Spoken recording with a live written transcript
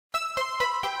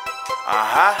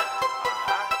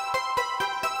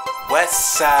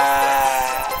West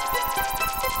side.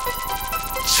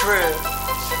 Trip.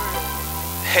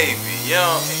 Hey,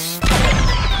 young.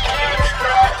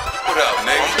 What up,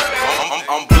 nigga?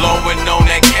 I'm blowing on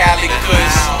that Cali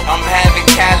kush. I'm having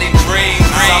Cali dreams.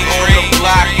 I'm on the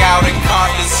block out in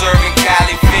Compton serving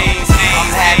Cali fiends. I'm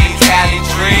having Cali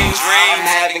dreams. I'm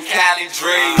having Cali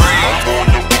dreams. I'm on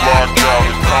the block out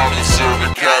in Compton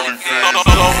serving Cali fiends. I'm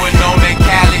blowing on that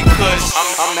Cali kush.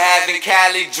 I'm having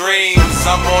Cali dreams.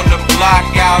 I'm on the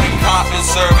block out in Compton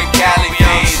serving Cali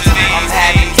fiends. I'm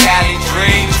having Cali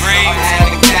dreams. I'm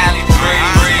having Cali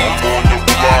dreams. I'm on the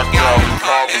block out in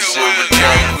Compton serving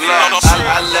Cali fiends.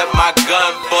 I let my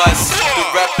gun bust to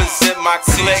represent my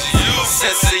clique.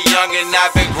 Since a youngin'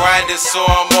 I've been grinding, so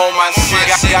I'm on my shit.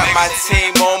 I got my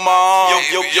team on my arm,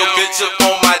 yo bitch up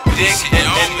on my dick.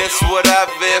 And this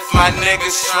whatever if my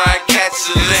niggas try and catch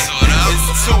a lick.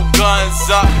 It's 2 guns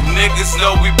up, niggas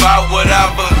know we bout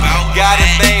whatever. Got a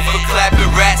thing for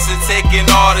clapping rats and taking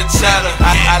all the cheddar.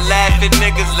 I laugh at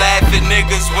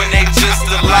niggas when they just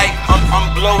alike. I'm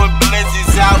blowing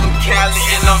blinzies out in Cali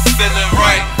and I'm feeling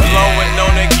right. Blowing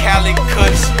on the Cali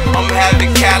kush, I'm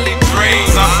having Cali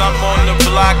dreams. I'm on the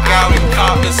block out in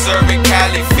Compton serving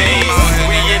Cali fiends.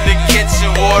 We in the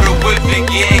kitchen, water whipping,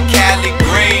 getting Cali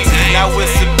green. Now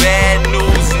it's the bad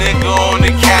news, nigga, on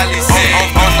the Cali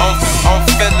scene. I'm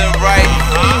feeling right,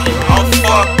 I'm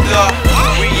fucked up.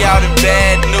 We out in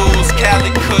bad news,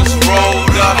 Cali kush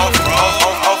rolled up.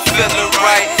 I'm feeling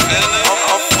right,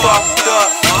 I'm fucked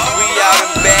up. We out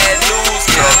in bad news,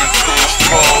 Cali kush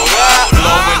rolled up.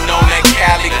 Blowing on that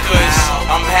Cali kush,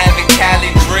 I'm having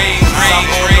Cali dreams. I'm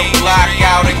on the block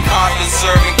out in Compton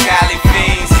serving Cali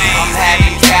fiends. I'm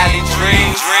having Cali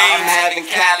dreams. I'm having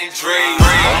Cali dreams.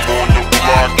 I'm on the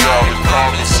block out in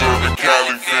Compton serving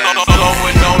Cali fiends.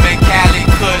 Blowing on that Cali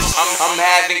kush, I'm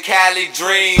having Cali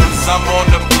dreams. I'm on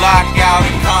the block out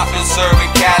in Compton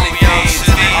serving Cali fiends.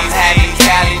 I'm having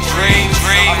Cali dreams.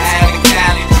 I'm having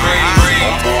Cali dreams.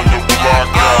 I'm on the block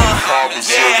out in Compton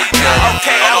serving Cali fiends.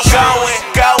 Okay, I'm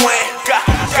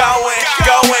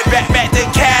going back to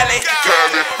Cali.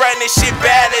 Run this shit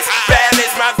balance.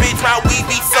 My bitch, my weed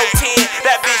be so 10.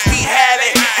 That bitch be had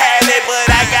it, but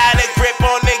I got a grip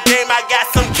on the game. I got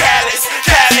some callous.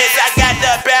 I got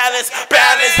the balance.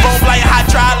 Boom like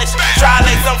hydraulics.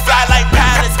 I'm fly like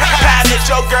pilots.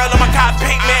 Your girl on my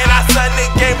cockpit, man. I son the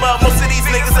game up. Most of these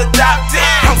niggas adopted.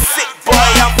 I'm sick, boy.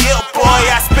 I'm ill, boy.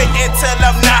 I spit until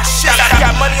I'm not shit. I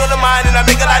got money on the mind and I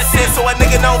make a lot of sense, so a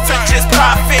nigga don't touch his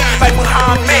profit. Like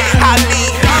Muhammad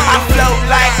Ali, I float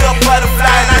like a butterfly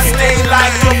and I sting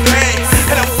like a bee.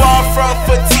 And I'm far from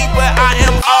fatigue, but I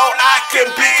am all I can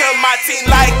be. Cause my team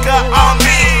like a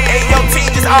army, and your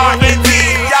team just R&B.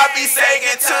 Y'all be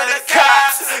singing to the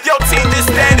cops. Your team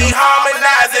just steady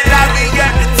harmonizing. I be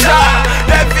at the top.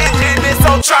 That vision is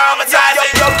so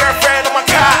traumatizing. Your girlfriend on my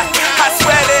cock. I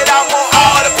swear that I'm on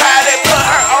autopilot. Put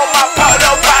her on my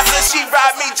photo box and she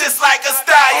ride me just like a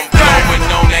stallion. I'm blowing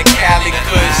on that Cali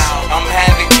kush, I'm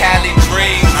having Cali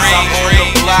dreams. I'm on the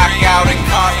block out in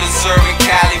Compton serving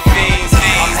Cali fiends.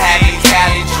 I'm having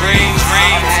Cali dreams.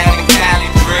 I'm having Cali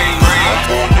dreams. I'm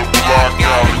on the block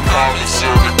out in Compton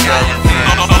serving Cali fiends.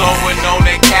 I'm blowing on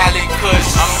that Cali kush,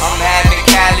 I'm having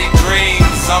Cali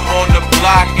dreams. I'm on the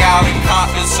block out in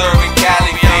Compton serving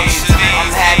Cali fiends. I'm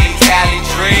having Cali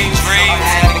dreams. I'm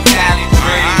having Cali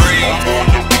dreams. I'm on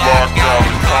the block out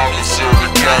in Compton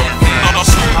serving Cali fiends.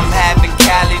 I'm having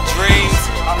Cali dreams.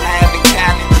 I'm having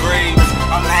Cali dreams.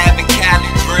 I'm having Cali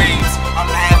dreams. I'm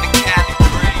having Cali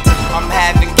dreams. I'm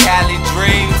having Cali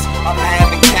dreams. I'm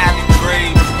having Cali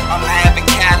dreams. I'm having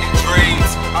Cali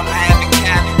dreams. I'm having Cali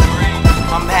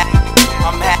dreams.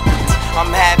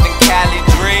 I'm having Cali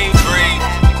dreams.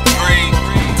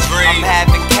 I'm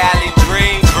having Cali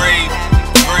dreams.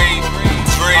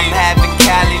 I'm having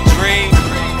Cali dreams.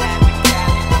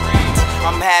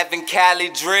 I'm having Cali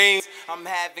dreams. I'm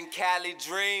having Cali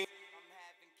dreams.